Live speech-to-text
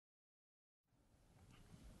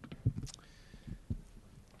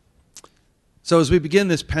So as we begin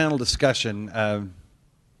this panel discussion,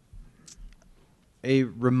 a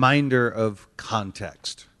reminder of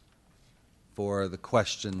context for the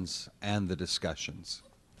questions and the discussions.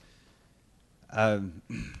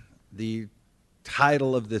 The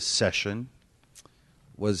title of this session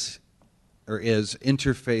is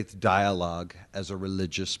Interfaith Dialogue as a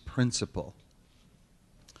Religious Principle.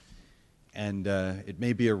 And it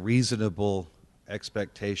may be a reasonable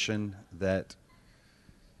expectation that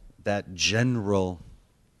that general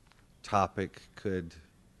topic could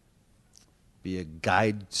be a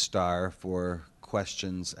guide star for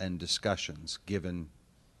questions and discussions, given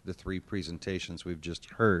the three presentations we've just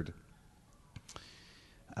heard.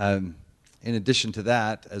 In addition to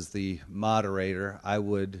that, as the moderator, I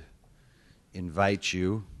would invite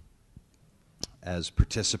you as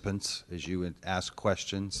participants, as you would ask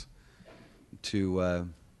questions,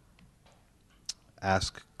 to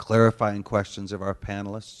ask clarifying questions of our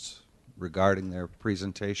panelists regarding their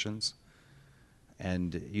presentations,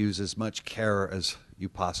 and use as much care as you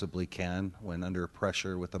possibly can when under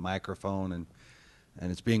pressure with the microphone, and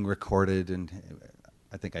it's being recorded. And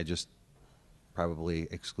I think I just probably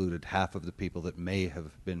excluded half of the people that may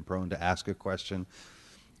have been prone to ask a question,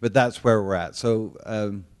 but that's where we're at.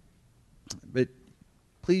 So, but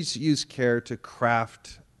please use care to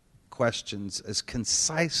craft questions as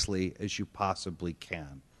concisely as you possibly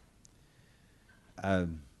can.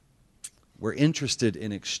 We're interested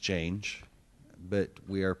in exchange, but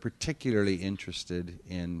we are particularly interested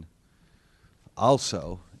in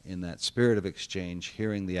also, in that spirit of exchange,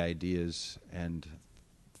 hearing the ideas and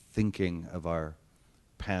thinking of our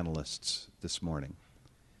panelists this morning.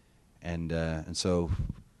 And so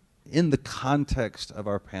in the context of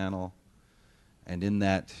our panel, and in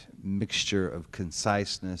that mixture of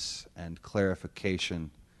conciseness and clarification,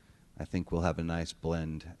 I think we'll have a nice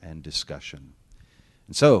blend and discussion.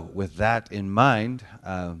 And so, with that in mind,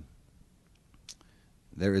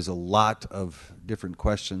 there is a lot of different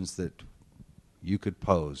questions that you could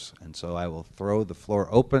pose. And so I will throw the floor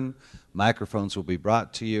open. Microphones will be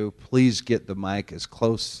brought to you. Please get the mic as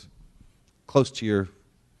close to your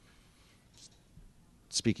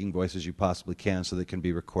speaking voice as you possibly can so that it can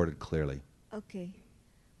be recorded clearly. Okay.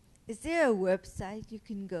 Is there a website you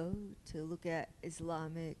can go to look at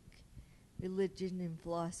Islamic religion and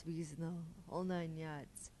philosophies and the whole 9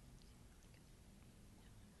 yards?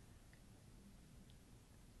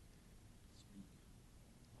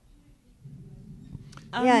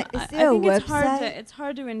 Yeah, is there I think a website? it's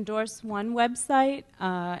hard to endorse one website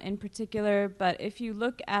in particular, but if you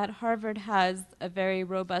look at Harvard has a very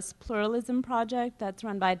robust pluralism project that's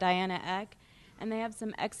run by Diana Eck, and they have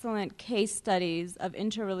some excellent case studies of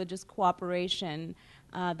interreligious cooperation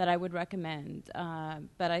that I would recommend.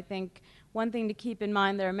 But I think one thing to keep in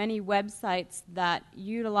mind, there are many websites that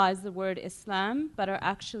utilize the word Islam but are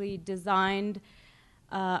actually designed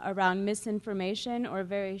around misinformation or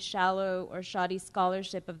very shallow or shoddy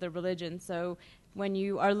scholarship of the religion. So when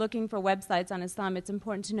you are looking for websites on Islam, it's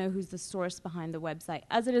important to know who's the source behind the website.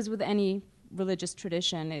 As it is with any religious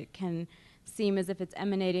tradition, it can seem as if it's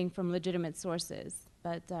emanating from legitimate sources.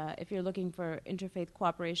 But if you're looking for interfaith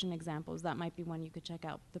cooperation examples, that might be one you could check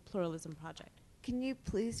out, the Pluralism Project. Can you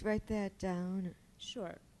please write that down?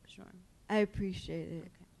 Sure. I appreciate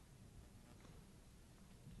it.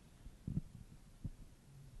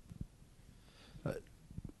 Okay.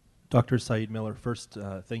 Dr. Syeed-Miller, first,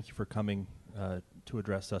 thank you for coming to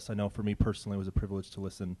address us. I know for me personally it was a privilege to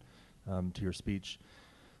listen to your speech.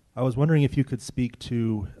 I was wondering if you could speak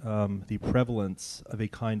to the prevalence of a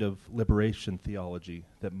kind of liberation theology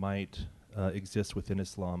that might exist within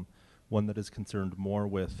Islam, one that is concerned more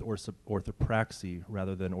with orthopraxy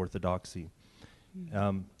rather than orthodoxy.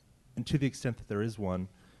 And to the extent that there is one,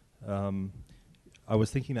 I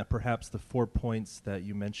was thinking that perhaps the 4 points that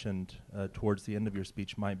you mentioned towards the end of your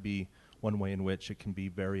speech might be one way in which it can be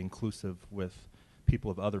very inclusive with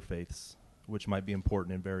people of other faiths, which might be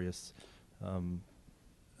important in various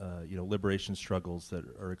liberation struggles that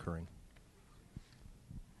are occurring.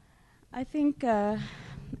 I think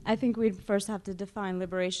we'd first have to define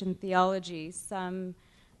liberation theology.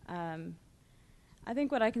 I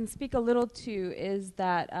think what I can speak a little to is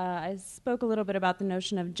that I spoke a little bit about the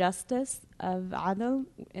notion of justice, of adl,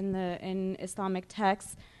 in Islamic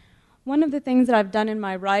texts. One of the things that I've done in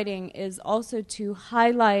my writing is also to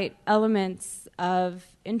highlight elements of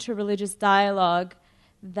interreligious dialogue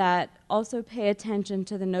that also pay attention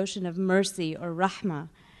to the notion of mercy or rahmah.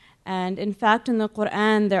 And in fact, in the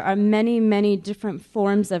Quran, there are many, many different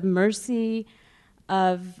forms of mercy,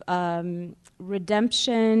 of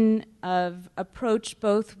redemption, of approach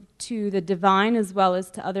both to the divine as well as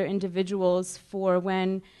to other individuals for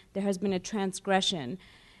when there has been a transgression.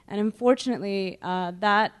 And unfortunately,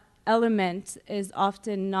 that element is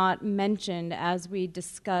often not mentioned as we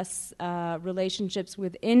discuss relationships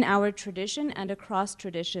within our tradition and across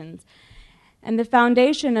traditions. And the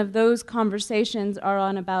foundation of those conversations are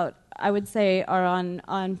on about, I would say, are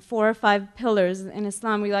on 4 or 5 pillars. In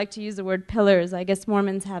Islam, we like to use the word pillars. I guess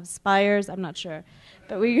Mormons have spires, I'm not sure.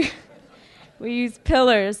 But we use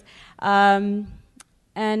pillars.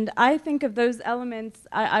 And I think of those elements,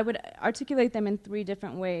 I would articulate them in 3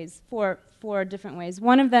 different ways, four different ways.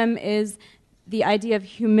 One of them is the idea of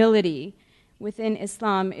humility within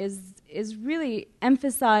Islam is really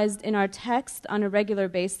emphasized in our text on a regular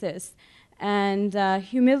basis. And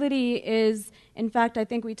humility is, in fact, I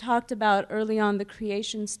think we talked about early on the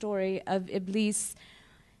creation story of Iblis.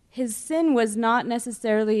 His sin was not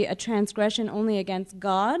necessarily a transgression only against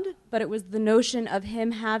God, but it was the notion of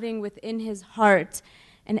him having within his heart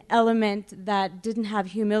an element that didn't have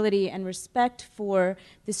humility and respect for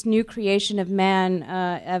this new creation of man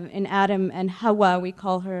in Adam and Hawa. We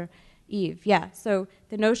call her Eve. Yeah, so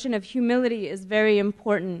the notion of humility is very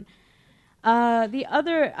important. The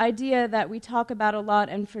other idea that we talk about a lot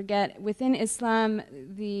and forget within Islam,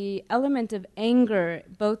 the element of anger,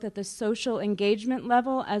 both at the social engagement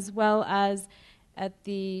level as well as at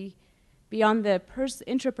the beyond the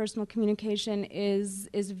intrapersonal communication, is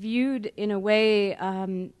viewed in a way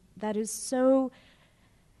that is so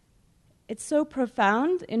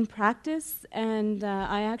profound in practice. And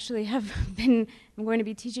I actually I'm going to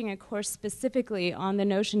be teaching a course specifically on the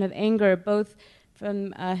notion of anger, both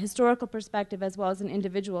from a historical perspective as well as an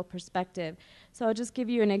individual perspective. So I'll just give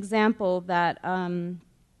you an example that,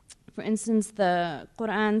 for instance, the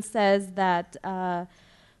Quran says that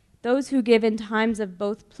those who give in times of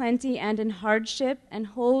both plenty and in hardship and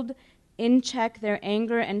hold in check their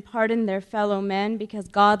anger and pardon their fellow men because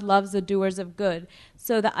God loves the doers of good.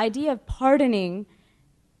 So the idea of pardoning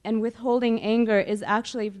and withholding anger is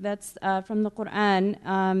actually, that's from the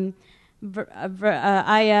Quran,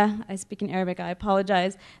 ayah, I speak in Arabic, I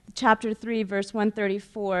apologize, chapter 3, verse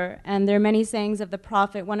 134, and there are many sayings of the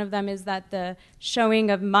Prophet. One of them is that the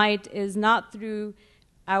showing of might is not through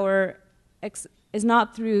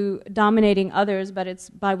dominating others, but it's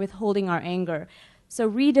by withholding our anger. So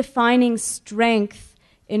redefining strength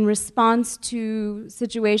in response to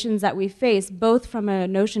situations that we face, both from a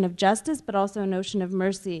notion of justice, but also a notion of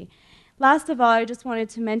mercy. Last of all, I just wanted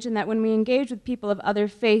to mention that when we engage with people of other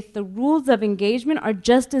faith, the rules of engagement are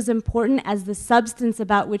just as important as the substance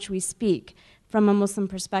about which we speak from a Muslim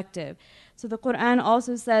perspective. So the Quran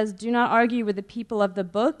also says, do not argue with the people of the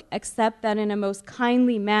book, except that in a most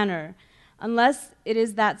kindly manner, unless it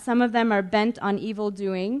is that some of them are bent on evil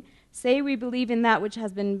doing. Say we believe in that which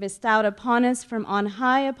has been bestowed upon us from on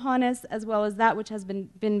high upon us, as well as that which has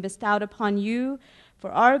been bestowed upon you.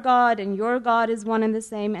 For our God and your God is one and the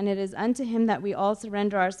same, and it is unto him that we all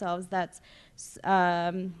surrender ourselves. That's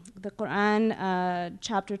the Quran,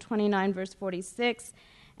 chapter 29, verse 46.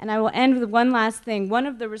 And I will end with one last thing. One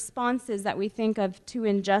of the responses that we think of to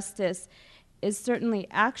injustice is certainly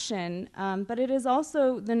action, but it is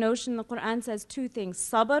also the notion, the Quran says 2 things,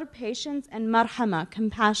 sabr, patience, and marhama,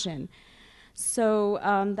 compassion. So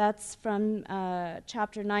that's from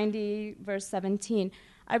chapter 90, verse 17.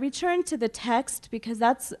 I return to the text because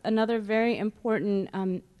that's another very important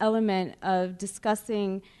element of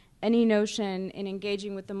discussing any notion in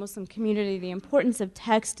engaging with the Muslim community. The importance of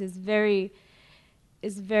text is very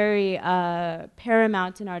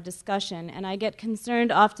paramount in our discussion. And I get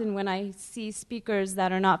concerned often when I see speakers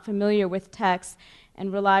that are not familiar with text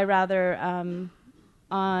and rely rather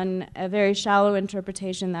on a very shallow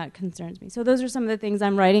interpretation. That concerns me. So those are some of the things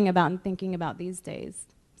I'm writing about and thinking about these days.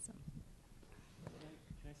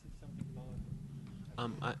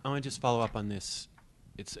 I want to just follow up on this.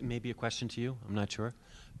 It's maybe a question to you, I'm not sure.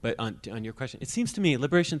 But on your question, it seems to me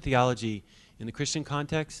liberation theology in the Christian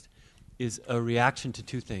context is a reaction to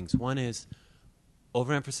 2 things. One is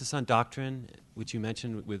overemphasis on doctrine, which you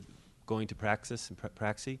mentioned with going to praxis and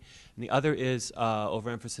praxi. And the other is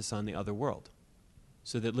overemphasis on the other world.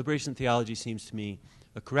 So that liberation theology seems to me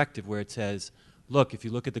a corrective where it says, look, if you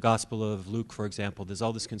look at the Gospel of Luke, for example, there's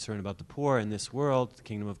all this concern about the poor in this world, the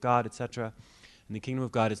kingdom of God, etc. And the kingdom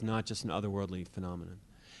of God is not just an otherworldly phenomenon.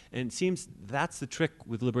 And it seems that's the trick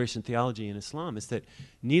with liberation theology in Islam, is that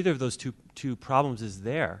neither of those two problems is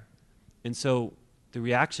there. And so the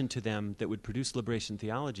reaction to them that would produce liberation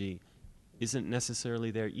theology isn't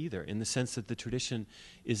necessarily there either, in the sense that the tradition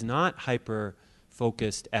is not hyper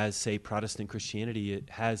focused as, say, Protestant Christianity it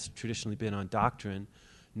has traditionally been on doctrine,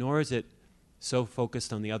 nor is it so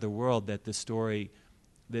focused on the other world that the story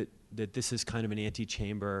that this is kind of an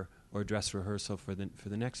antechamber or dress rehearsal for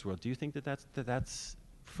the next world. Do you think that's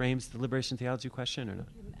frames the liberation theology question or not?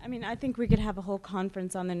 I mean, I think we could have a whole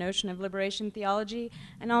conference on the notion of liberation theology,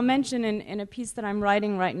 and I'll mention in a piece that I'm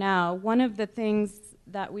writing right now, one of the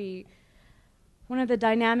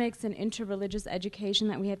dynamics in interreligious education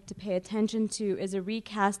that we have to pay attention to is a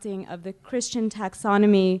recasting of the Christian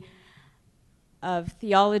taxonomy of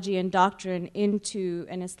theology and doctrine into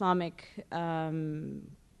an Islamic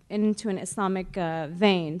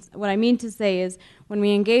vein. What I mean to say is, when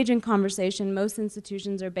we engage in conversation, most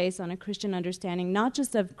institutions are based on a Christian understanding, not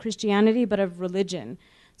just of Christianity, but of religion.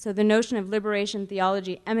 So the notion of liberation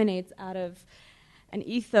theology emanates out of an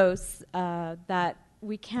ethos that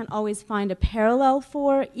we can't always find a parallel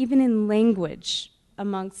for, even in language,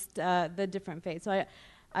 amongst the different faiths. So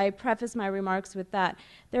I preface my remarks with that.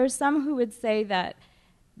 There are some who would say that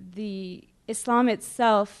the Islam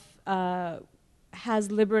itself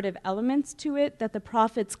has liberative elements to it, that the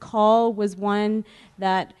Prophet's call was one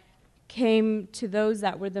that came to those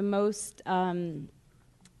that were the most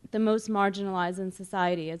marginalized in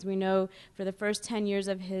society. As we know, for the first 10 years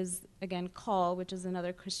of his, again, call, which is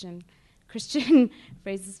another Christian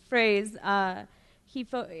phrase,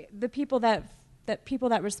 the people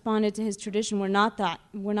that responded to his tradition were not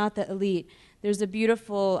the elite. There's a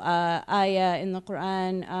beautiful ayah in the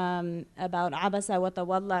Quran about Abasa wa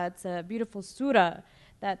Tawalla. It's a beautiful surah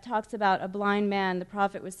that talks about a blind man. The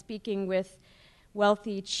Prophet was speaking with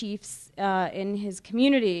wealthy chiefs in his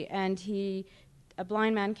community, and a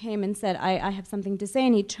blind man came and said, I have something to say,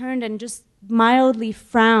 and he turned and just mildly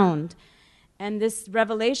frowned. And this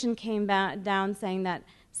revelation came down saying that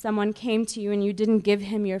someone came to you and you didn't give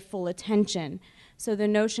him your full attention. So the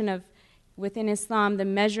notion of, within Islam, the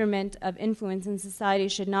measurement of influence in society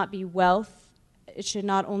should not be wealth. It should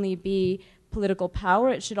not only be political power,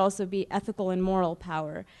 it should also be ethical and moral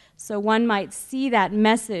power. So one might see that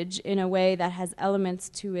message in a way that has elements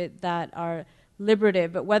to it that are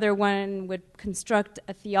liberative, but whether one would construct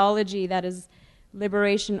a theology that is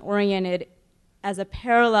liberation-oriented as a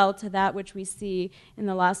parallel to that which we see in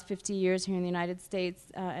the last 50 years here in the United States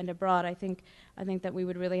and abroad, I think that we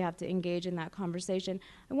would really have to engage in that conversation.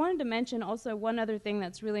 I wanted to mention also one other thing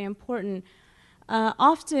that's really important.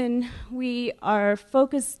 Often we are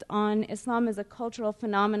focused on Islam as a cultural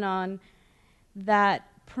phenomenon that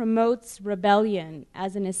promotes rebellion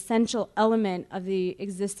as an essential element of the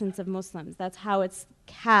existence of Muslims. That's how it's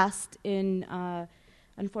cast in,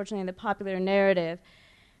 unfortunately, the popular narrative.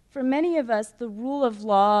 For many of us, the rule of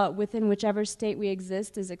law within whichever state we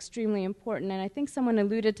exist is extremely important, and I think someone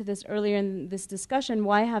alluded to this earlier in this discussion.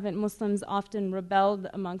 Why haven't Muslims often rebelled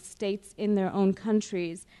amongst states in their own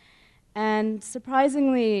countries? And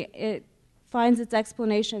surprisingly, it finds its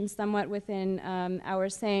explanation somewhat within our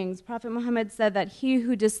sayings. Prophet Muhammad said that he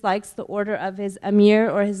who dislikes the order of his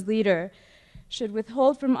emir or his leader should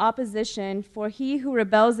withhold from opposition, for he who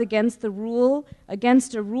rebels against a rule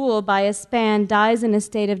by a span dies in a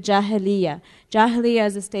state of jahiliyyah. Jahiliyyah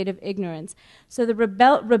is a state of ignorance. So the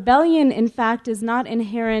rebellion, in fact, is not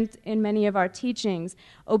inherent in many of our teachings.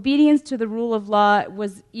 Obedience to the rule of law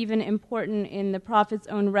was even important in the Prophet's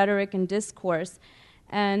own rhetoric and discourse.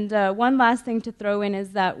 And one last thing to throw in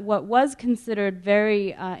is that what was considered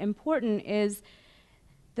very important is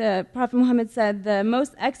the Prophet Muhammad said, the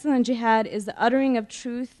most excellent jihad is the uttering of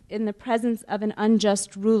truth in the presence of an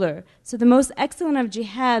unjust ruler. So the most excellent of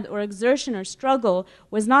jihad or exertion or struggle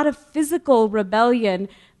was not a physical rebellion,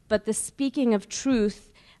 but the speaking of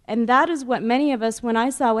truth. And that is what many of us, when I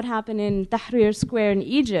saw what happened in Tahrir Square in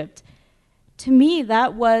Egypt, to me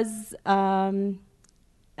that was,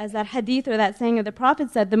 as that hadith or that saying of the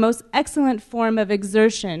Prophet said, the most excellent form of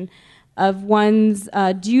exertion of one's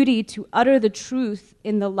duty to utter the truth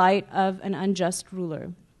in the light of an unjust ruler.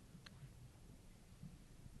 I'm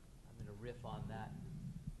going to riff on that.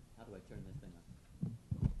 How do I turn this thing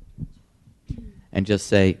on? And just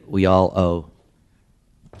say we all owe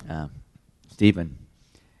Stephen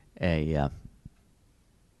an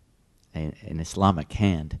Islamic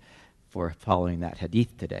hand for following that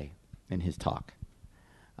hadith today in his talk.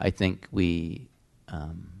 I think we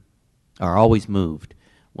are always moved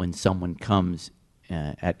when someone comes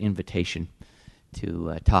at invitation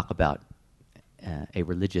to talk about a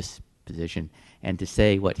religious position and to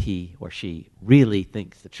say what he or she really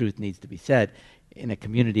thinks the truth needs to be said in a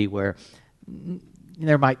community where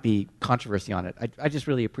there might be controversy on it. I just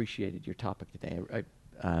really appreciated your topic today.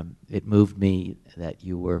 It moved me that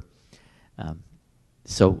you were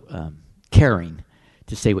so caring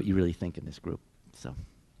to say what you really think in this group. So,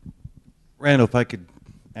 Randall, if I could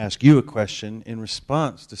ask you a question in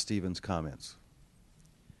response to Stephen's comments.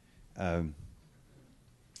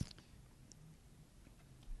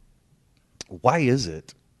 Why is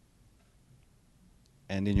it,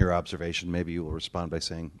 and in your observation, maybe you will respond by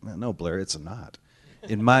saying, no, Blair, it's not.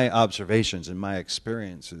 In my observations, in my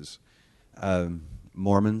experiences,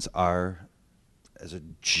 Mormons are, as a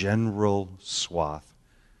general swath,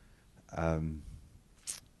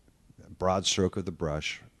 broad stroke of the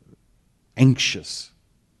brush, anxious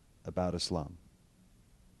about Islam.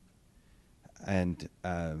 And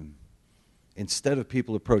instead of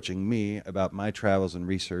people approaching me about my travels and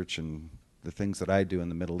research and the things that I do in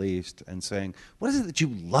the Middle East and saying, what is it that you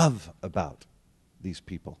love about these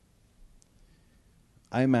people?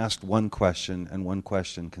 I'm asked one question, and one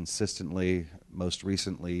question consistently, most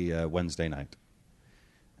recently Wednesday night.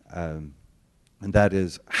 And that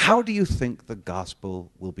is, how do you think the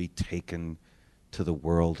gospel will be taken to the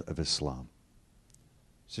world of Islam?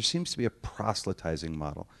 So there seems to be a proselytizing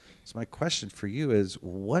model. So my question for you is,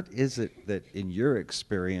 what is it that in your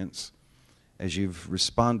experience, as you've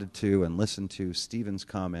responded to and listened to Stephen's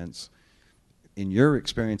comments, in your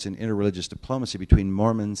experience in interreligious diplomacy between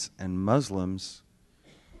Mormons and Muslims,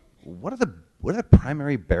 what are the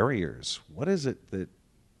primary barriers? What is it that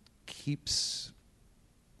keeps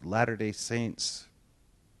Latter-day Saints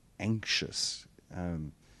anxious?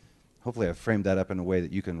 Hopefully I've framed that up in a way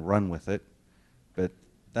that you can run with it, but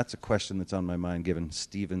that's a question that's on my mind given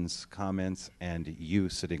Stephen's comments and you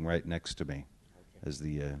sitting right next to me as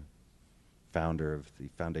the founder of the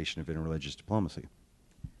Foundation of Interreligious Diplomacy.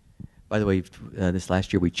 by the way, this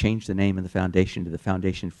last year we changed the name of the foundation to the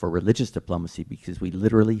Foundation for Religious Diplomacy because we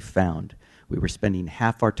literally found we were spending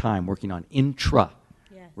half our time working on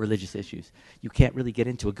religious issues. You can't really get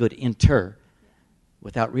into a good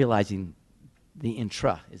without realizing the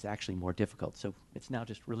intra is actually more difficult. So it's now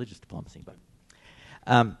just religious diplomacy.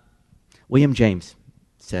 But William James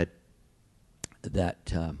said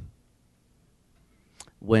that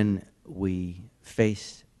when we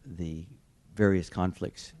face the various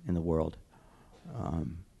conflicts in the world,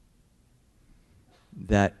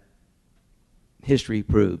 that history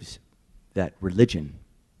proves that religion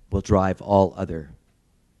will drive all other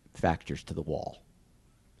factors to the wall.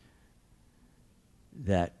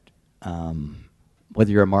 That whether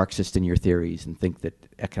you're a Marxist in your theories and think that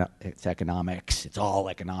it's economics, it's all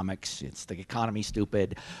economics, it's the economy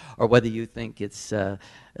stupid, or whether you think it's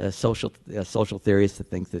social theories that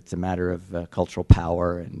think that it's a matter of cultural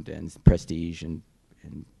power and prestige and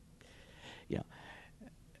you know,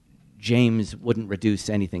 James wouldn't reduce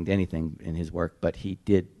anything to anything in his work, but he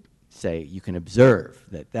did say you can observe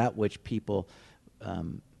that which people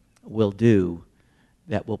will do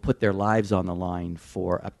that will put their lives on the line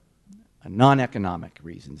for a non-economic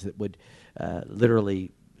reasons, that would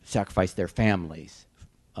literally sacrifice their families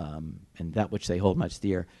and that which they hold much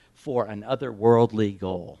dear for an otherworldly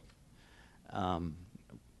goal,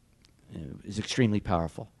 is extremely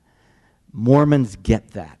powerful. Mormons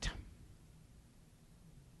get that.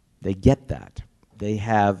 They get that.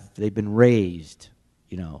 They've been raised,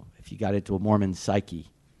 you know, if you got into a Mormon psyche,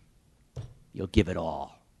 you'll give it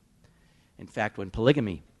all. In fact, when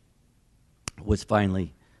polygamy was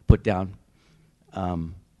finally put down,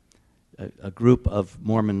 a group of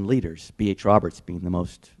Mormon leaders, B.H. Roberts being the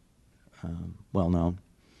most well-known,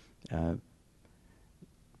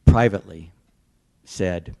 privately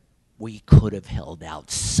said, we could have held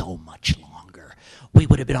out so much longer. We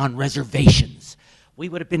would have been on reservations. We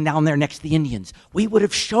would have been down there next to the Indians. We would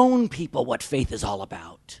have shown people what faith is all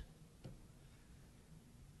about.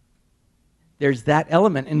 There's that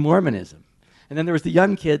element in Mormonism. And then there was the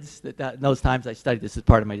young kids that in those times I studied this as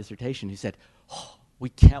part of my dissertation who said, oh, we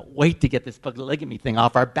can't wait to get this polygamy thing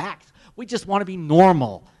off our backs. We just want to be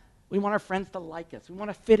normal. We want our friends to like us. We want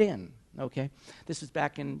to fit in. Okay? This was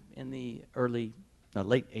back in the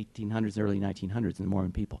late 1800s, early 1900s in the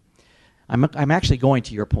Mormon people. I'm actually going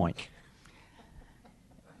to your point.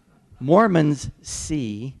 Mormons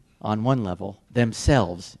see, on one level,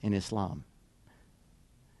 themselves in Islam.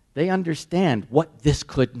 They understand what this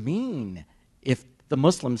could mean if the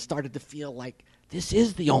Muslims started to feel like this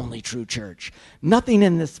is the only true church. Nothing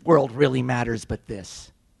in this world really matters but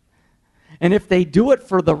this. And if they do it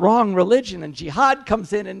for the wrong religion and jihad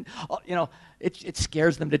comes in and, you know, it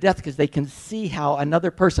scares them to death because they can see how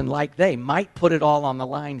another person like they might put it all on the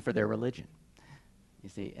line for their religion. You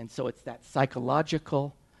see, and so it's that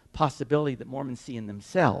psychological possibility that Mormons see in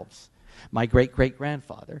themselves. My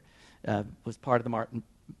great-great-grandfather was part of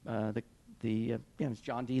it was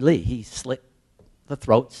John D. Lee. He slit the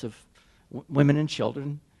throats of women and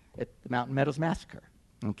children at the Mountain Meadows Massacre.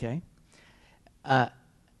 Okay,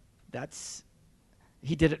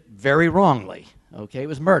 he did it very wrongly. Okay, it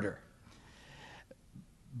was murder.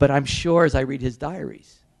 But I'm sure as I read his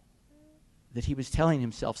diaries that he was telling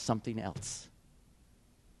himself something else.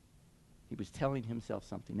 He was telling himself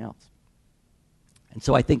something else. And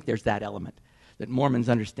so I think there's that element, that Mormons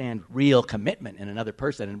understand real commitment in another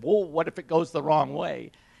person. And, whoa, what if it goes the wrong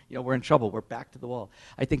way? You know, we're in trouble. We're back to the wall.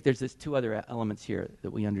 I think there's this two other elements here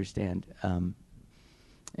that we understand.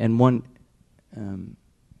 And one,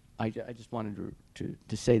 I just wanted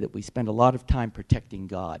to say that we spend a lot of time protecting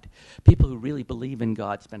God. People who really believe in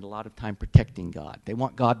God spend a lot of time protecting God. They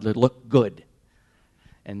want God to look good.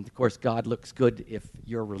 And, of course, God looks good if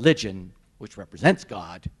your religion, which represents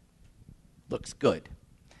God, looks good.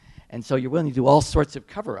 And so you're willing to do all sorts of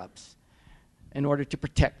cover-ups in order to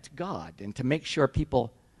protect God and to make sure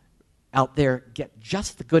people out there get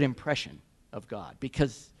just the good impression of God.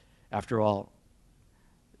 Because, after all,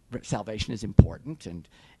 salvation is important,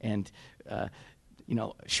 and you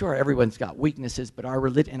know, sure, everyone's got weaknesses, but our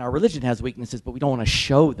religion has weaknesses, but we don't want to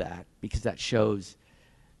show that, because that shows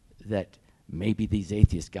that maybe these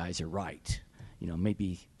atheist guys are right. You know,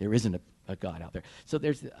 maybe there isn't a God out there. So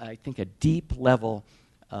there's, I think, a deep level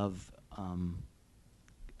of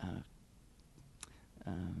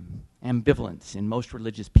ambivalence in most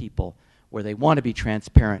religious people, where they want to be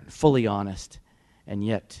transparent, fully honest, and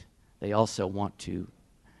yet they also want to.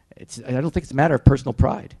 I don't think it's a matter of personal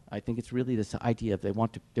pride. I think it's really this idea of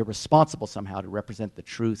they're responsible somehow to represent the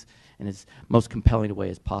truth in as most compelling a way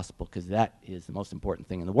as possible, because that is the most important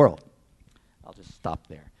thing in the world. I'll just stop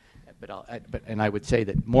there. But I would say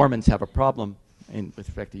that Mormons have a problem, with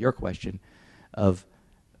respect to your question, of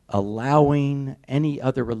allowing any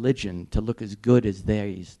other religion to look as good as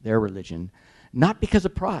their religion, not because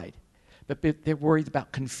of pride, but they're worried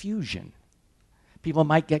about confusion. People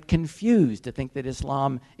might get confused to think that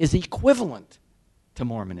Islam is equivalent to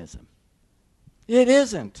Mormonism. It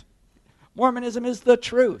isn't. Mormonism is the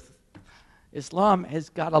truth. Islam has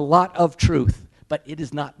got a lot of truth, but it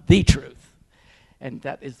is not the truth. And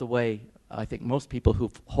that is the way I think most people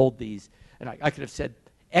who hold these, and I could have said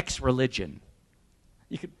X religion.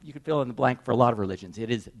 You could fill in the blank for a lot of religions.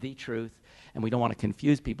 It is the truth, and we don't want to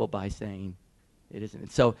confuse people by saying it isn't.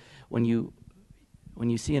 And so when you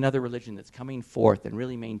see another religion that's coming forth and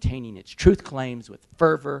really maintaining its truth claims with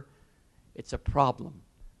fervor, it's a problem.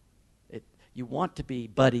 You want to be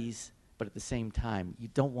buddies, but at the same time, you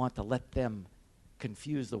don't want to let them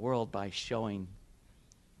confuse the world by showing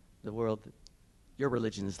the world that your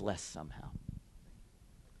religion is less somehow.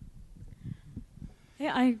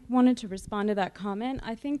 Yeah, I wanted to respond to that comment.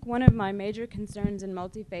 I think one of my major concerns in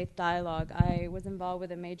multi-faith dialogue, I was involved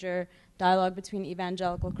with a major dialogue between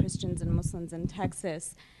evangelical Christians and Muslims in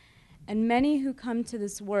Texas. And many who come to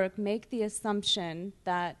this work make the assumption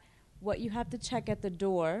that what you have to check at the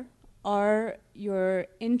door are your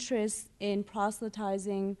interests in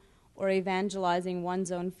proselytizing or evangelizing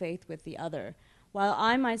one's own faith with the other. While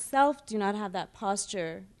I myself do not have that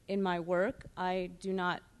posture in my work, I do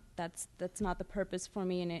not. That's not the purpose for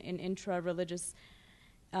me in intra-religious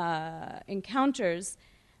encounters.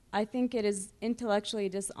 I think it is intellectually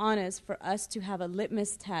dishonest for us to have a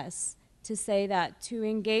litmus test to say that to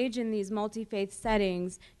engage in these multi-faith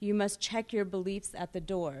settings, you must check your beliefs at the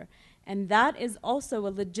door. And that is also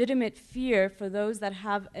a legitimate fear for those that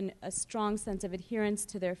have a strong sense of adherence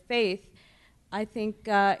to their faith. I think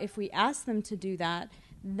if we ask them to do that,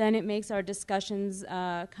 then it makes our discussions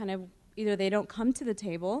kind of either they don't come to the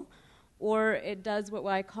table, or it does what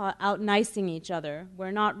I call out-nicing each other.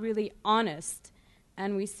 We're not really honest,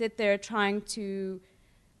 and we sit there trying to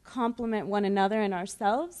compliment one another and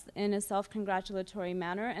ourselves in a self-congratulatory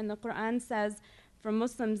manner. And the Quran says for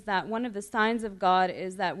Muslims that one of the signs of God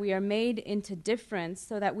is that we are made into difference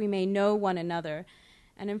so that we may know one another.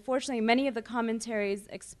 And unfortunately, many of the commentaries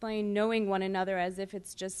explain knowing one another as if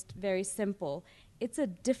it's just very simple. It's a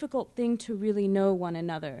difficult thing to really know one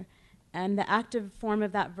another. And the active form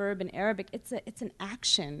of that verb in Arabic, it's an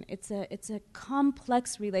action. It's a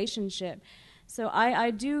complex relationship. So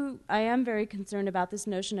I am very concerned about this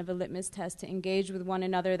notion of a litmus test to engage with one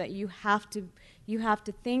another, that you have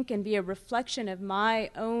to think and be a reflection of my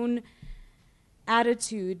own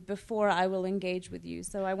attitude before I will engage with you.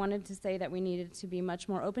 So I wanted to say that we needed to be much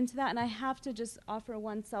more open to that. And I have to just offer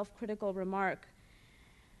one self-critical remark.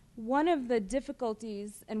 One of the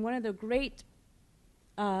difficulties and one of the great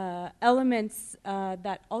elements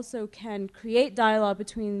that also can create dialogue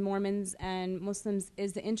between Mormons and Muslims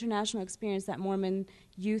is the international experience that Mormon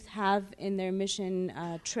youth have in their mission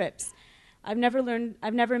trips. I've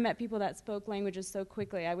never met people that spoke languages so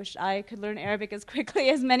quickly. I wish I could learn Arabic as quickly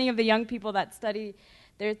as many of the young people that study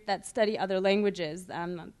that study other languages.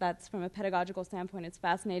 That's from a pedagogical standpoint, it's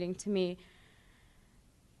fascinating to me.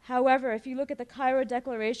 However, if you look at the Cairo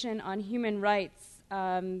Declaration on Human Rights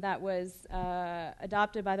that was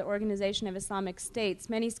adopted by the Organization of Islamic States,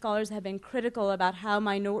 many scholars have been critical about how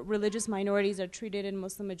religious minorities are treated in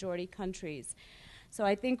Muslim-majority countries. So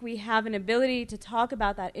I think we have an ability to talk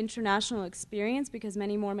about that international experience because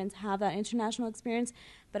many Mormons have that international experience,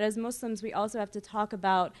 but as Muslims we also have to talk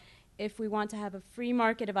about if we want to have a free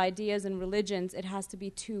market of ideas and religions, it has to be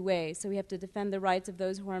two-way. So we have to defend the rights of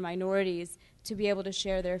those who are minorities to be able to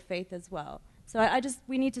share their faith as well. So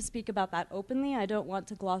we need to speak about that openly. I don't want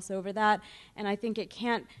to gloss over that, and I think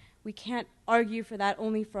we can't argue for that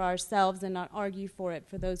only for ourselves and not argue for it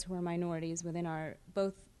for those who are minorities within our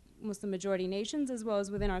both Muslim majority nations as well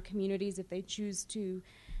as within our communities if they choose to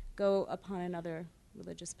go upon another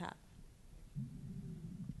religious path.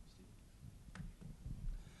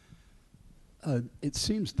 It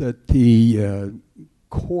seems that the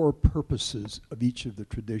core purposes of each of the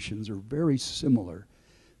traditions are very similar.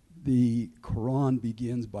 The Quran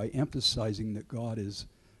begins by emphasizing that God is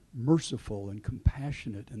merciful and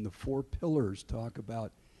compassionate, and the four pillars talk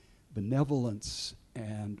about benevolence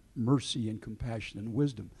and mercy and compassion and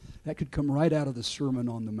wisdom. That could come right out of the Sermon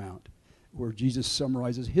on the Mount, where Jesus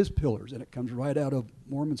summarizes his pillars, and it comes right out of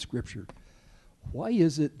Mormon scripture. Why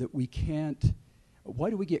is it that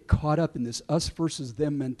why do we get caught up in this us versus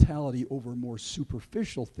them mentality over more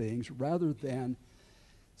superficial things rather than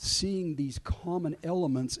seeing these common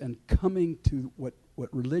elements and coming to what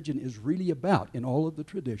religion is really about in all of the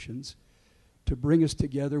traditions to bring us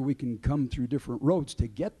together? We can come through different roads to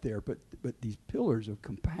get there, but these pillars of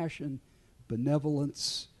compassion,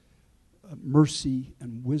 benevolence, mercy,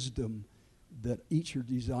 and wisdom that each are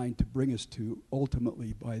designed to bring us to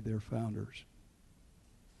ultimately by their founders.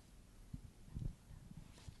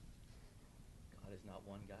 God is not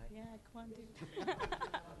one guy. Yeah, come on, dude.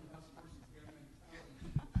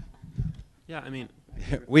 Yeah, I mean,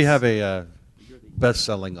 We have a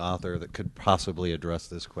best-selling author that could possibly address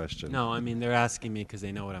this question. no, I mean, they're asking me because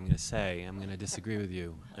they know what I'm going to say. I'm going to disagree with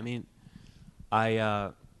you. I think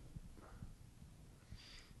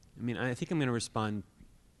I'm going to respond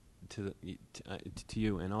to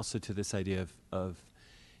you and also to this idea of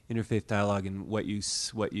interfaith dialogue and what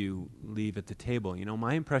you leave at the table. You know,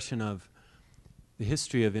 my impression of the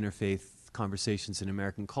history of interfaith conversations in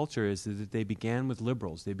American culture is that they began with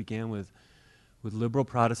liberals. They began with liberal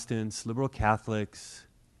Protestants, liberal Catholics,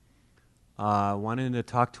 wanting to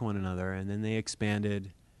talk to one another, and then they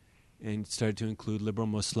expanded and started to include liberal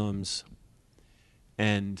Muslims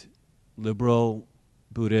and liberal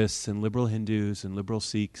Buddhists and liberal Hindus and liberal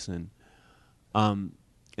Sikhs, and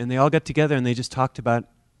they all got together and they just talked about,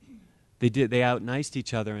 they out-niced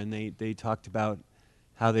each other, and they talked about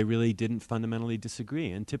how they really didn't fundamentally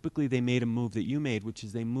disagree. And typically they made a move that you made, which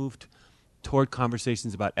is they moved toward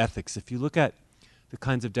conversations about ethics. If you look at the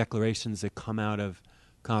kinds of declarations that come out of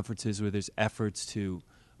conferences where there's efforts to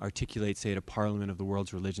articulate, say, at a parliament of the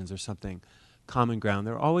world's religions or something, common ground,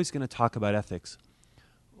 they're always going to talk about ethics.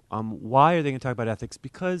 Why are they going to talk about ethics?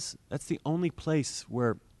 Because that's the only place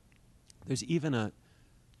where there's even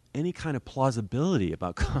any kind of plausibility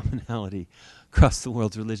about commonality across the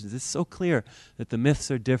world's religions. It's so clear that the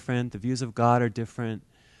myths are different, the views of God are different,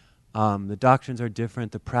 the doctrines are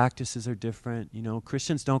different, the practices are different. You know,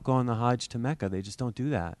 Christians don't go on the Hajj to Mecca. They just don't do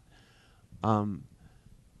that.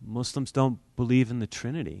 Muslims don't believe in the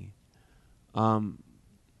Trinity. And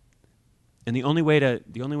the only way to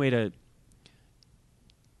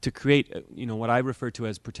create, what I refer to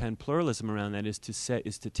as pretend pluralism around that is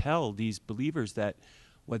to tell these believers that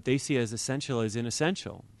what they see as essential is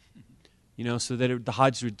inessential. So that the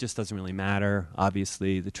Hajj just doesn't really matter,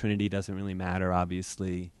 obviously. The Trinity doesn't really matter,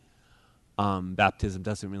 obviously. Baptism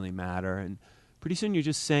doesn't really matter. And pretty soon you're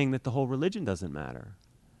just saying that the whole religion doesn't matter.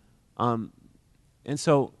 And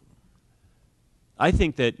so I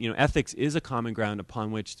think that, ethics is a common ground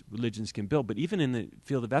upon which religions can build. But even in the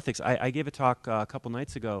field of ethics, I gave a talk a couple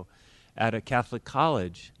nights ago at a Catholic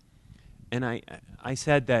college, and I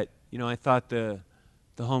said that, I thought the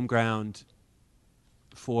home ground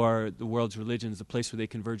for the world's religions, the place where they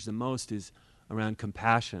converge the most, is around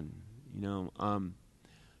compassion,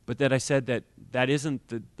 but that I said that isn't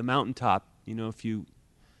the mountaintop.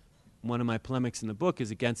 One of my polemics in the book is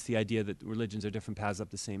against the idea that religions are different paths up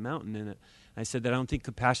the same mountain, and I said that I don't think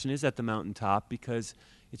compassion is at the mountaintop because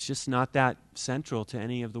it's just not that central to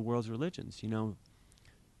any of the world's religions.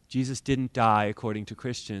 Jesus didn't die, according to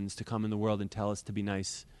Christians, to come in the world and tell us to be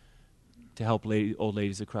nice, to help old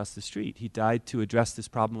ladies across the street. He died to address this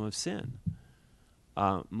problem of sin.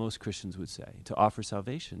 most Christians would say, to offer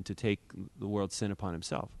salvation, to take the world's sin upon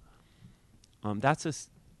himself. That's a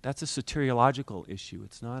soteriological issue.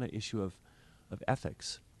 It's not an issue of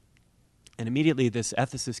ethics. And immediately this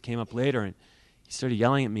ethicist came up later and he started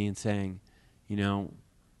yelling at me and saying,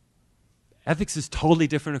 ethics is totally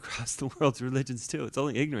different across the world's religions too. It's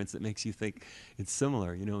only ignorance that makes you think it's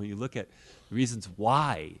similar. When you look at the reasons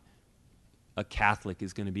why a Catholic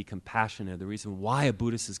is going to be compassionate, the reason why a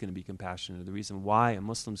Buddhist is going to be compassionate, the reason why a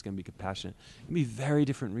Muslim is going to be compassionate, it can be very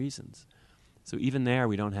different reasons. So even there,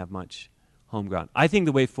 we don't have much home ground. I think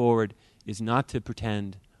the way forward is not to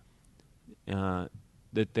pretend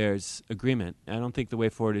that there's agreement. I don't think the way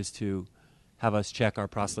forward is to have us check our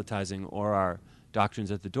proselytizing or our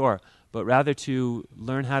doctrines at the door, but rather to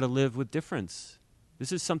learn how to live with difference.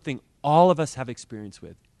 This is something all of us have experience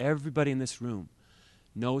with. Everybody in this room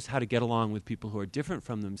knows how to get along with people who are different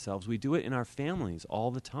from themselves. We do it in our families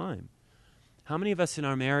all the time. How many of us in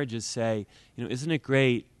our marriages say, isn't it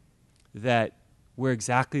great that we're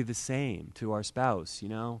exactly the same to our spouse?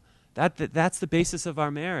 That's the basis of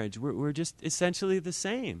our marriage. We're just essentially the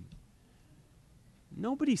same.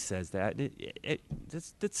 Nobody says that.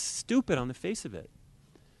 That's stupid on the face of it.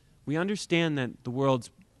 We understand that the world's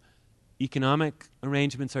economic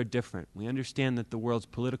arrangements are different. We understand that the world's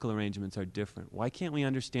political arrangements are different. Why can't we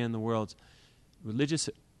understand the world's religious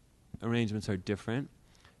arrangements are different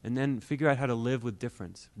and then figure out how to live with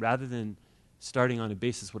difference rather than starting on a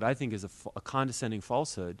basis what I think is a condescending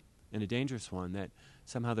falsehood and a dangerous one that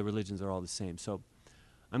somehow the religions are all the same. So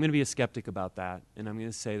I'm going to be a skeptic about that, and I'm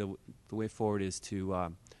going to say the way forward is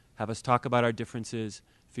to have us talk about our differences,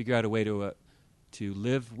 figure out a way to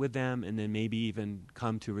live with them, and then maybe even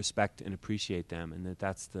come to respect and appreciate them, and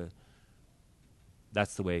that's the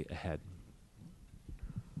way ahead.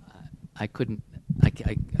 Can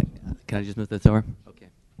I just move this over? Okay.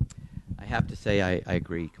 I have to say I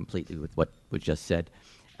agree completely with what was just said.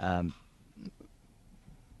 Does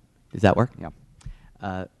that work? Yeah.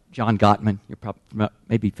 John Gottman, you're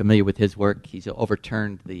maybe familiar with his work. He's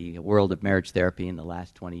overturned the world of marriage therapy in the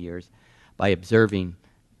last 20 years by observing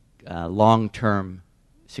long-term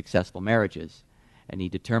successful marriages. And he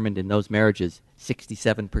determined in those marriages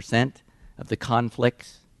 67% of the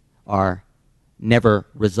conflicts are never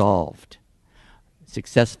resolved.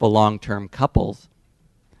 Successful long-term couples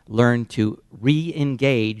learn to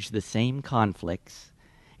re-engage the same conflicts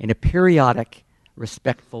in a periodic,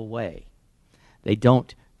 respectful way. They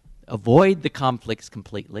don't avoid the conflicts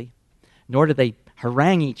completely, nor do they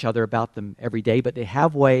harangue each other about them every day, but they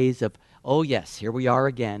have ways of, oh yes, here we are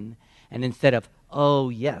again, and instead of, oh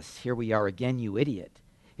yes, here we are again, you idiot,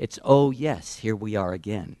 it's, oh yes, here we are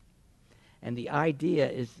again. And the idea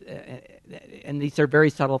is, and these are very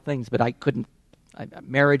subtle things, but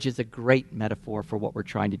marriage is a great metaphor for what we're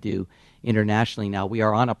trying to do internationally now. We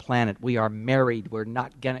are on a planet. We are married. We're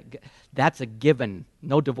not going to, that's a given.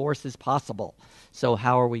 No divorce is possible. So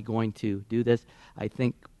how are we going to do this? I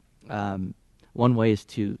think one way is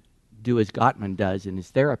to do as Gottman does in his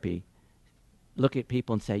therapy, look at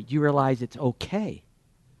people and say, you realize it's okay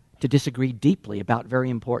to disagree deeply about very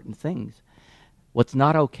important things. What's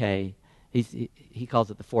not okay, he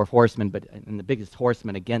calls it the four horsemen, and the biggest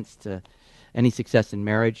horseman against any success in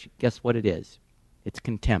marriage, guess what it is? It's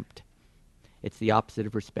contempt. It's the opposite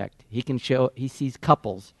of respect. He sees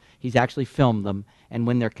couples, he's actually filmed them, and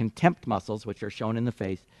when their contempt muscles, which are shown in the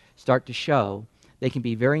face, start to show, they can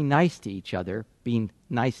be very nice to each other, being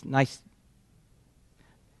nice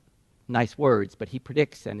words, but he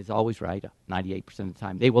predicts, and is always right, 98% of the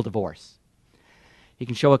time, they will divorce. He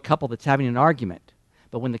can show a couple that's having an argument,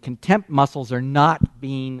 but when the contempt muscles are not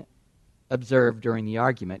being observed during the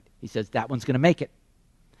argument, he says that one's going to make it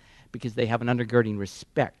because they have an undergirding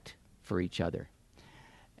respect for each other.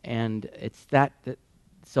 And it's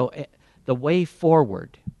so the way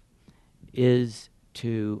forward is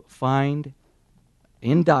to find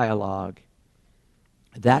in dialogue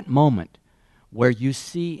that moment where you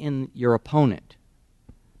see in your opponent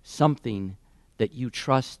something that you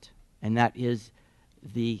trust, and that is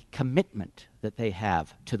the commitment that they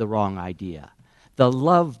have to the wrong idea, the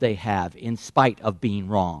love they have in spite of being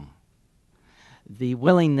wrong, the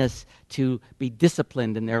willingness to be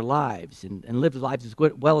disciplined in their lives and live their lives as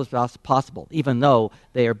well as possible, even though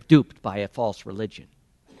they are duped by a false religion.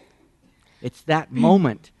 It's that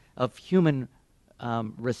moment of human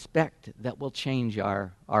respect that will change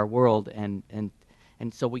our world, and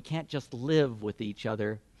so we can't just live with each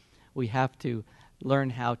other. We have to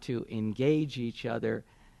learn how to engage each other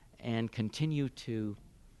and continue to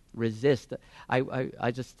resist. I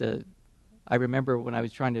remember when I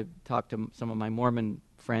was trying to talk to some of my Mormon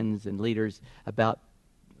friends and leaders about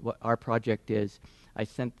what our project is. I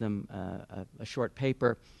sent them a short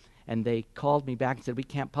paper, and they called me back and said, we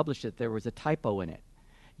can't publish it. There was a typo in it.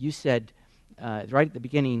 You said right at the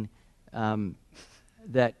beginning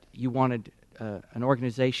that you wanted an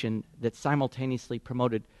organization that simultaneously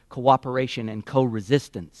promoted cooperation and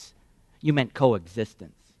co-resistance. You meant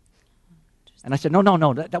coexistence. And I said,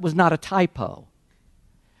 no, that was not a typo.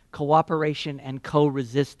 Cooperation and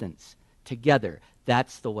co-resistance together.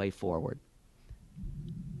 That's the way forward.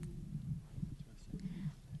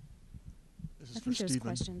 This I is for think there's Stephen.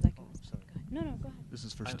 questions I can ask. Sorry. Go ahead. No, go ahead. This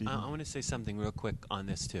is for I Stephen. want to say something real quick on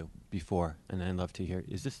this too before, and I'd love to hear.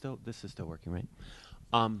 This is still working, right?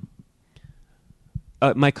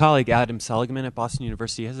 My colleague Adam Seligman at Boston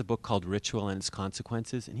University has a book called Ritual and Its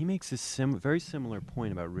Consequences, and he makes this very similar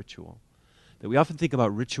point about ritual. That we often think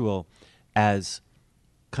about ritual as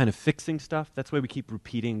kind of fixing stuff. That's why we keep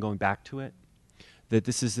repeating and going back to it. That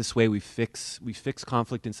this way we fix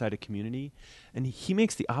conflict inside a community. And he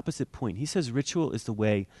makes the opposite point. He says ritual is the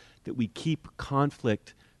way that we keep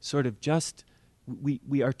conflict sort of just,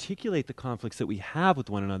 we articulate the conflicts that we have with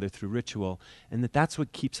one another through ritual, and that's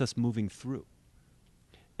what keeps us moving through.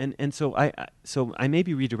 And so I may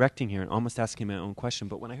be redirecting here and almost asking my own question,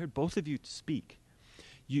 but when I heard both of you speak,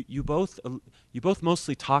 you both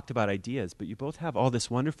mostly talked about ideas, but you both have all this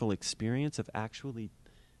wonderful experience of actually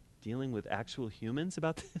dealing with actual humans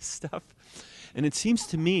about this stuff. And it seems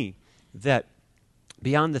to me that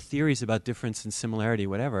beyond the theories about difference and similarity,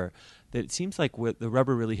 whatever, that it seems like what the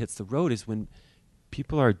rubber really hits the road is when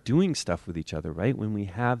people are doing stuff with each other, right? When we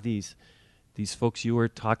have these folks you were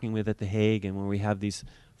talking with at The Hague, and when we have these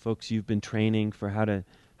folks you've been training for how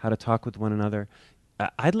to talk with one another.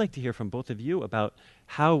 I'd like to hear from both of you about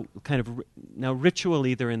how kind of now ritual,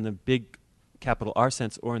 either in the big capital R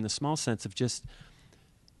sense or in the small sense of just,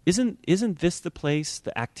 isn't this the place,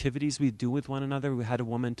 the activities we do with one another? We had a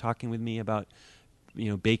woman talking with me about,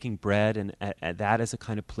 baking bread, and that as a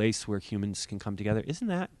kind of place where humans can come together. Isn't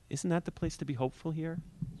that the place to be hopeful here?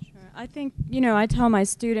 Sure. I think, I tell my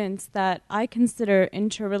students that I consider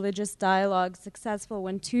interreligious dialogue successful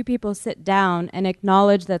when two people sit down and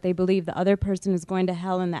acknowledge that they believe the other person is going to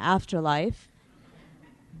hell in the afterlife.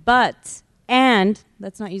 Let's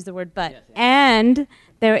not use the word but, yes, and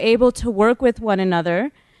they're able to work with one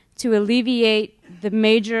another to alleviate the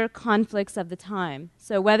major conflicts of the time.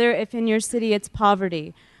 So whether if in your city it's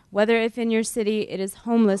poverty, whether if in your city it is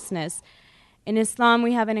homelessness. In Islam,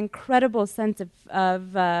 we have an incredible sense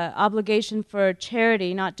of obligation for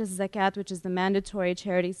charity, not just zakat, which is the mandatory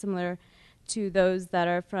charity similar to those that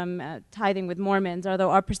are from tithing with Mormons,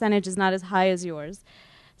 although our percentage is not as high as yours.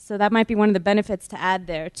 So that might be one of the benefits to add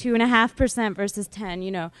there, 2.5% versus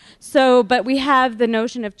 10, So, but we have the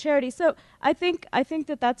notion of charity. So I think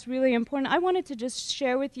that that's really important. I wanted to just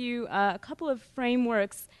share with you a couple of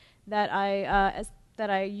frameworks that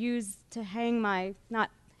I use to hang my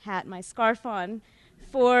my scarf on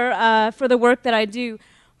for the work that I do.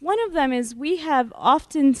 One of them is we have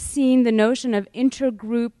often seen the notion of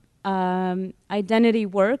intergroup identity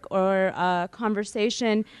work or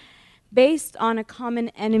conversation based on a common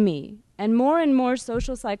enemy. And more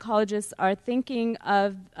social psychologists are thinking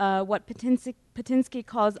of what Patinsky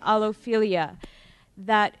calls allophilia,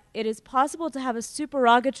 that it is possible to have a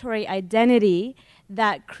supererogatory identity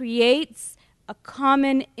that creates a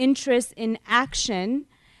common interest in action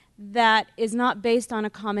that is not based on a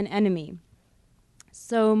common enemy.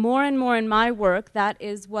 So more and more in my work, that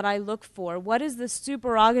is what I look for. What is the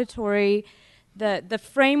supererogatory, the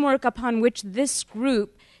framework upon which this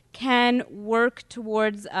group can work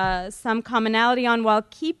towards some commonality on, while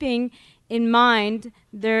keeping in mind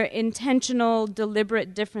their intentional,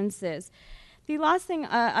 deliberate differences. The last thing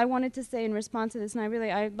I wanted to say in response to this, and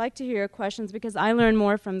I'd like to hear your questions because I learn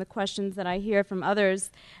more from the questions that I hear from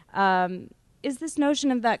others, is this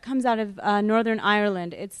notion of that comes out of Northern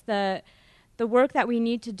Ireland. It's the work that we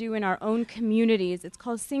need to do in our own communities. It's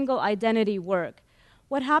called single identity work.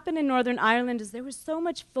 What happened in Northern Ireland is there was so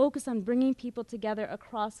much focus on bringing people together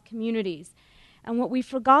across communities. And what we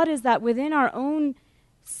forgot is that within our own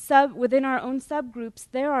subgroups,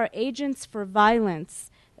 there are agents for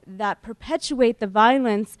violence that perpetuate the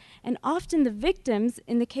violence, and often the victims,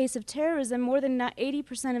 in the case of terrorism, more than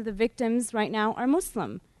 80% of the victims right now are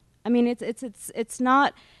Muslim. I mean, it's an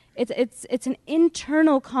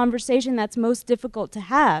internal conversation that's most difficult to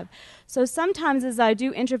have. So sometimes as I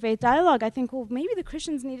do interfaith dialogue, I think, well, maybe the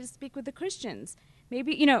Christians need to speak with the Christians.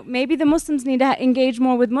 Maybe the Muslims need to engage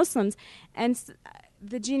more with Muslims. And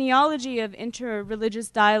the genealogy of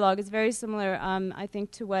interreligious dialogue is very similar, I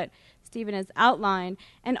think, to what Stephen has outlined.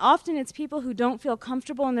 And often it's people who don't feel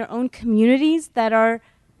comfortable in their own communities that are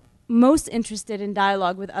most interested in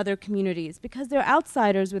dialogue with other communities because they're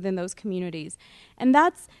outsiders within those communities. And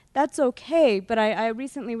that's okay, but I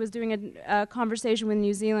recently was doing a conversation with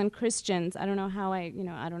New Zealand Christians. I don't know how I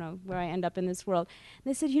don't know where I end up in this world. And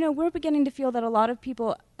they said, we're beginning to feel that a lot of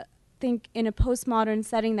people think in a postmodern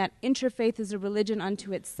setting that interfaith is a religion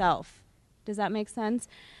unto itself. Does that make sense?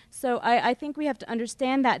 So I think we have to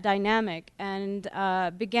understand that dynamic and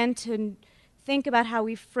begin to think about how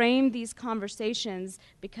we frame these conversations,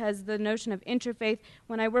 because the notion of interfaith,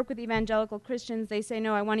 when I work with evangelical Christians, they say,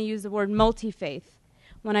 no, I want to use the word multi-faith.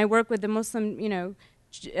 When I work with the Muslim,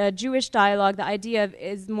 Jewish dialogue, the idea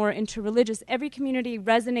is more interreligious. Every community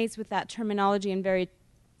resonates with that terminology in very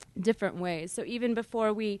different ways. So even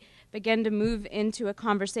before we begin to move into a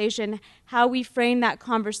conversation, how we frame that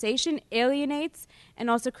conversation alienates and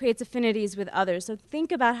also creates affinities with others. So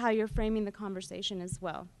think about how you're framing the conversation as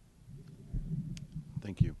well.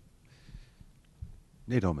 Thank you.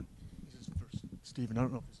 Nate Oman. This is for Stephen. I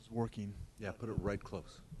don't know if this is working. Yeah, put it right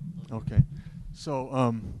close. Okay. So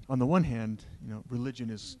on the one hand, religion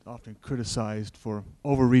is often criticized for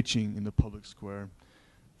overreaching in the public square,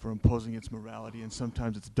 for imposing its morality and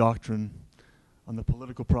sometimes its doctrine on the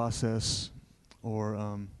political process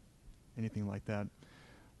or anything like that.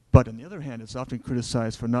 But on the other hand, it's often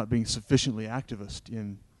criticized for not being sufficiently activist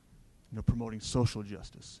in promoting social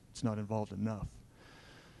justice. It's not involved enough.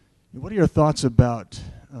 What are your thoughts about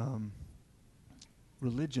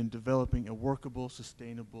religion developing a workable,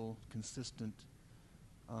 sustainable, consistent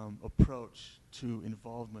approach to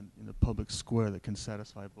involvement in the public square that can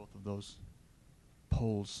satisfy both of those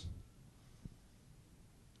poles?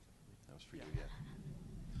 That was for you, yeah.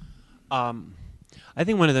 I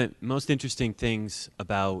think one of the most interesting things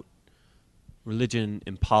about religion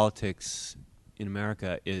and politics in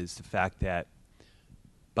America is the fact that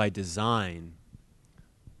by design,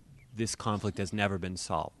 this conflict has never been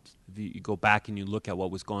solved. If you go back and you look at what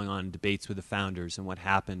was going on in debates with the founders and what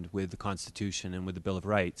happened with the Constitution and with the Bill of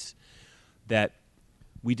Rights, that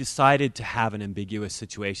we decided to have an ambiguous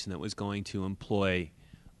situation that was going to employ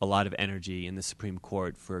a lot of energy in the Supreme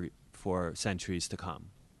Court for centuries to come.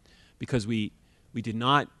 Because we did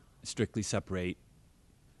not strictly separate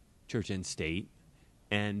church and state,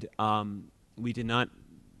 and we did not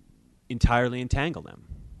entirely entangle them.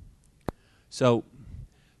 So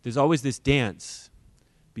there's always this dance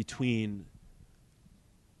between,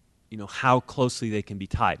 how closely they can be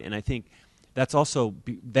tied. And I think that's also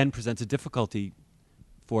then presents a difficulty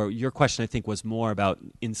for your question. I think was more about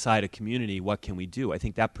inside a community, what can we do? I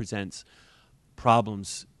think that presents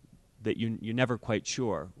problems that you're never quite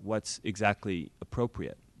sure what's exactly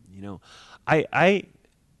appropriate. My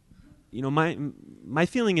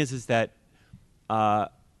feeling is that I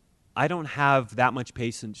don't have that much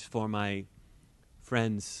patience for my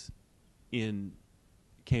friends in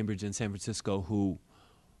Cambridge and San Francisco who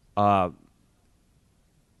are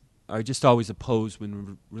just always opposed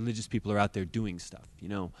when religious people are out there doing stuff,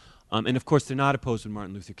 and of course they're not opposed when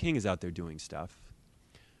Martin Luther King is out there doing stuff.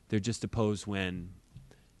 They're just opposed when,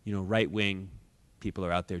 right-wing people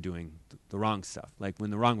are out there doing the wrong stuff, like when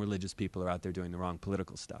the wrong religious people are out there doing the wrong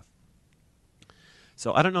political stuff.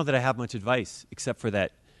 So I don't know that I have much advice except for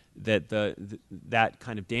that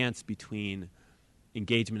kind of dance between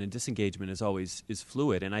engagement and disengagement is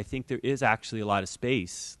fluid, and I think there is actually a lot of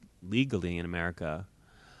space legally in America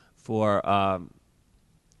for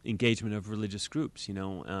engagement of religious groups,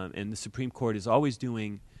 and the Supreme Court is always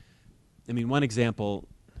doing. One example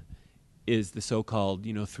is the so-called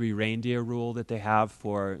 3 reindeer rule that they have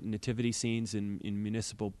for nativity scenes in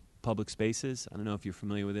municipal public spaces. I don't know if you're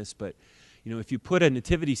familiar with this, but if you put a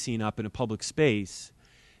nativity scene up in a public space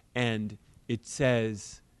and it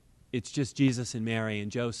says it's just Jesus and Mary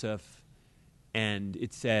and Joseph, and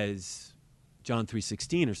it says John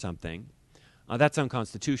 3:16 or something, that's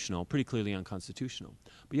unconstitutional, pretty clearly unconstitutional.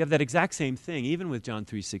 But you have that exact same thing, even with John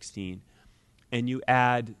 3:16, and you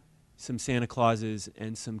add some Santa Clauses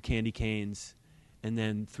and some candy canes and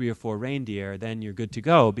then 3 or 4 reindeer, then you're good to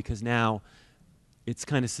go, because now it's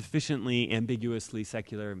kind of sufficiently ambiguously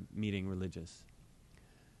secular meeting religious.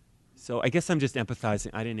 So I guess I'm just empathizing.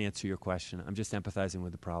 I didn't answer your question. I'm just empathizing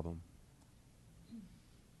with the problem.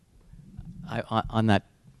 On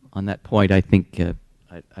that point, I think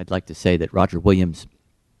I'd like to say that Roger Williams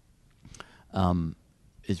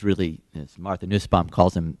is really, as Martha Nussbaum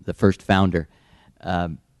calls him, the first founder.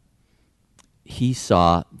 He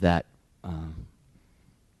saw that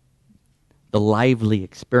the lively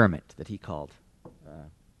experiment that he called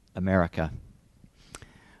America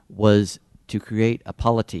was to create a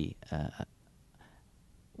polity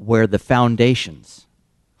where the foundations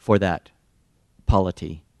for that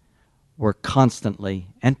polity we're constantly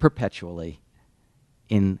and perpetually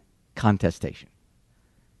in contestation,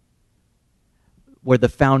 where the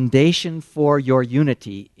foundation for your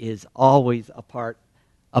unity is always a part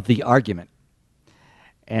of the argument.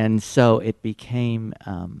 And so it became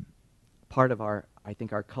part of our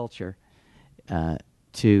culture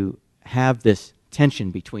to have this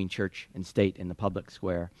tension between church and state in the public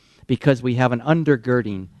square, because we have an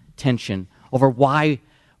undergirding tension over why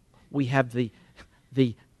we have the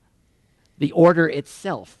order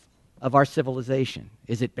itself of our civilization.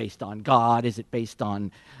 Is it based on God? Is it based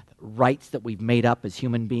on rights that we've made up as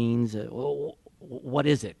human beings? What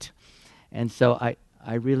is it? And so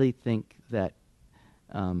I really think that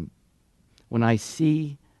when I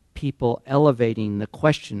see people elevating the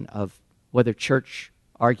question of whether church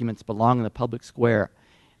arguments belong in the public square,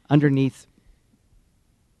 underneath,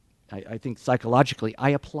 I think psychologically, I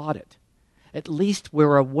applaud it. At least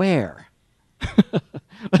we're aware.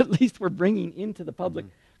 At least we're bringing into the public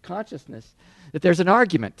consciousness that there's an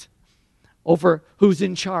argument over who's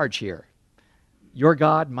in charge here. Your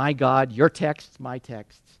God, my God, your texts, my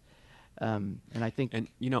texts. And I think... And,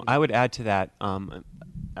 I would add to that,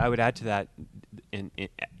 in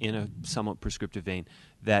a somewhat prescriptive vein,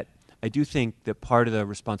 that I do think that part of the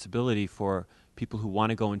responsibility for people who want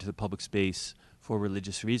to go into the public space for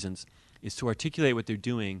religious reasons is to articulate what they're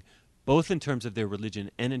doing, both in terms of their religion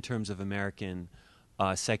and in terms of American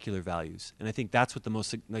secular values. And I think that's what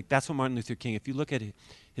that's what Martin Luther King, if you look at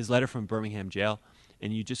his letter from Birmingham jail,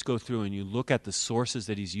 and you just go through and you look at the sources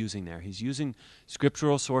that he's using there. He's using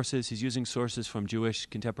scriptural sources. He's using sources from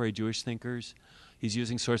contemporary Jewish thinkers. He's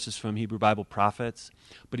using sources from Hebrew Bible prophets.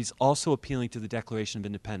 But he's also appealing to the Declaration of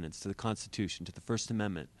Independence, to the Constitution, to the First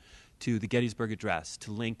Amendment, to the Gettysburg Address,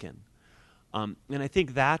 to Lincoln. And I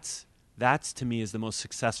think that's to me is the most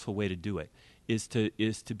successful way to do it, is to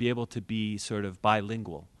be able to be sort of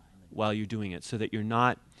bilingual while you're doing it, so that you're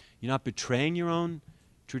not betraying your own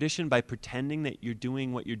tradition by pretending that you're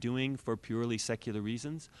doing what you're doing for purely secular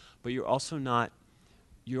reasons, but you're also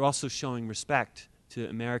showing respect to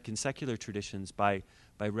American secular traditions by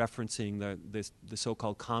referencing the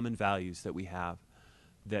so-called common values that we have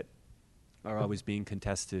that are always being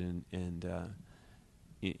contested and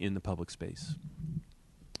in the public space.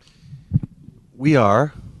 We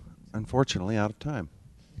are, unfortunately, out of time.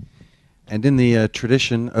 And in the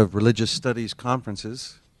tradition of religious studies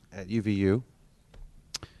conferences at UVU,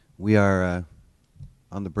 we are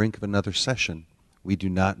on the brink of another session. We do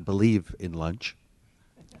not believe in lunch.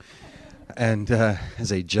 And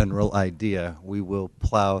as a general idea, we will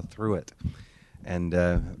plow through it. And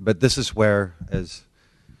but this is where, as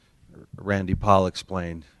Randy Paul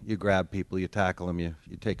explained, you grab people, you tackle them, you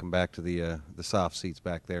take them back to the soft seats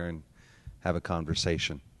back there and have a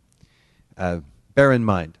conversation. Bear in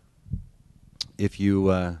mind, if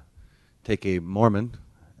you take a Mormon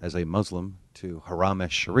as a Muslim to Haram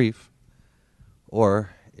esh-Sharif,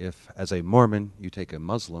 or if, as a Mormon, you take a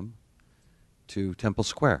Muslim to Temple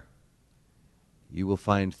Square, you will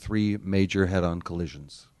find 3 major head-on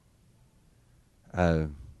collisions. No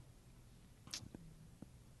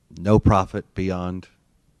prophet beyond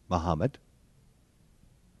Muhammad.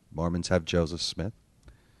 Mormons have Joseph Smith.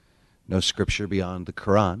 No scripture beyond the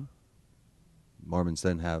Quran. Mormons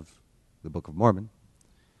then have the Book of Mormon.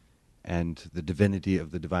 And the divinity of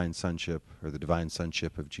the divine sonship, or the divine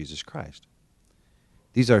sonship of Jesus Christ.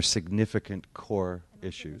 These are significant core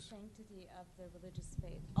issues. The sanctity of the religious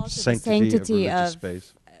space. Also Sanctity the sanctity of religious of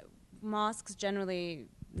space. Mosques, generally,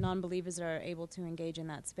 non-believers are able to engage in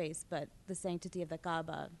that space, but the sanctity of the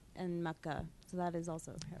Kaaba and Mecca, so that is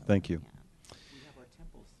also parallel. Thank you. Yeah. We have our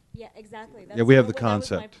temples. Yeah, exactly. Yeah, we have the that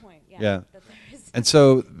concept. was my point. Yeah. That there is And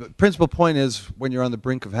so the principal point is, when you're on the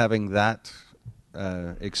brink of having that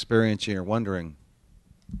experience, you're wondering,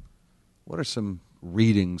 what are some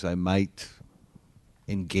readings I might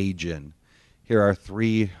engage in? Here are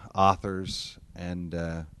 3 authors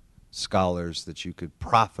and scholars that you could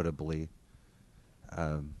profitably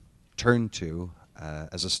turn to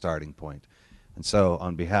as a starting point. And so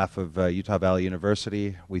on behalf of Utah Valley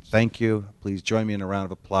University, we thank you. Please join me in a round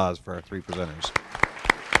of applause for our 3 presenters.